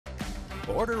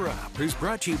Order Up is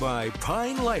brought to you by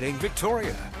Pine Lighting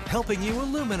Victoria, helping you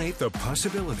illuminate the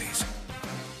possibilities.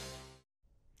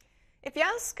 If you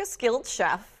ask a skilled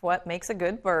chef what makes a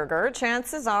good burger,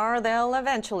 chances are they'll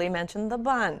eventually mention the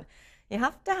bun. You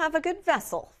have to have a good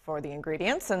vessel for the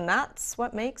ingredients, and that's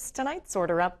what makes tonight's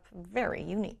Order Up very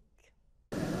unique.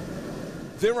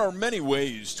 There are many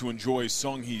ways to enjoy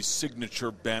Songhees'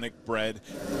 signature bannock bread,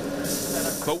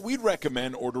 but we'd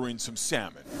recommend ordering some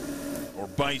salmon or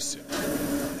bison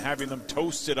and having them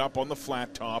toasted up on the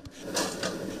flat top,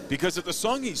 because at the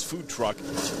Songhees Food Truck,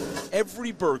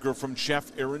 every burger from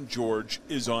Chef Aaron George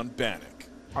is on bannock.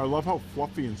 I love how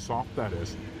fluffy and soft that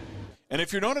is. And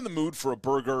if you're not in the mood for a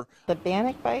burger, the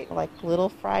bannock bite, like little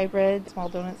fry bread, small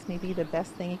donuts, may be the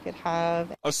best thing you could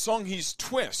have. A Songhees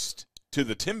twist to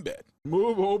the timbit.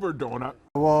 Move over, donut.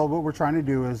 Well, what we're trying to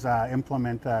do is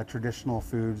implement traditional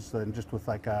foods and just with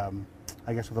like, I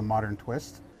guess with a modern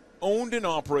twist. Owned and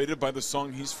operated by the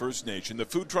Songhees First Nation, the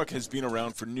food truck has been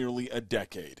around for nearly a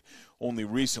decade. Only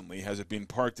recently has it been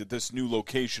parked at this new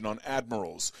location on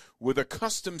Admirals, with a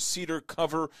custom cedar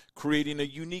cover creating a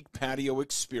unique patio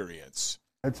experience.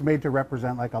 It's made to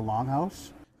represent like a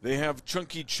longhouse. They have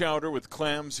chunky chowder with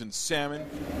clams and salmon.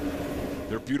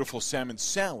 Their beautiful salmon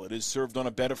salad is served on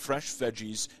a bed of fresh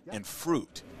veggies and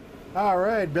fruit. All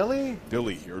right, Billy.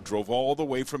 Billy here drove all the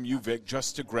way from UVic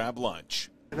just to grab lunch.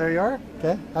 There you are.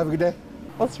 Okay, have a good day.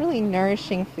 Well, it's really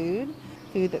nourishing food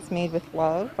that's made with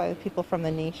love by the people from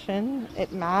the nation.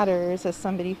 It matters as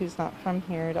somebody who's not from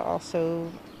here to also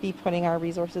be putting our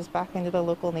resources back into the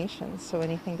local nations. So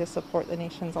anything to support the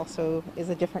nations also is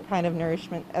a different kind of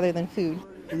nourishment other than food.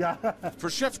 Yeah. For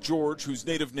Chef George, whose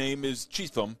native name is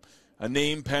Cheatham, a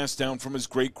name passed down from his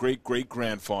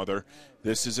great-great-great-grandfather,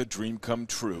 this is a dream come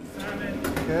true.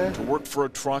 Okay. To work for a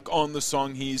truck on the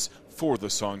Songhees, for the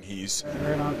Songhees.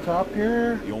 Right on top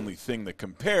here. The only thing that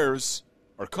compares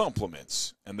are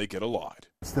compliments, and they get a lot.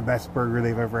 It's the best burger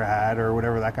they've ever had, or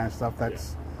whatever, that kind of stuff.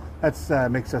 That's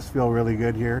makes us feel really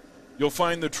good here. You'll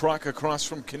find the truck across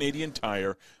from Canadian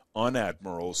Tire on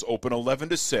Admirals, open 11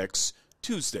 to 6,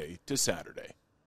 Tuesday to Saturday.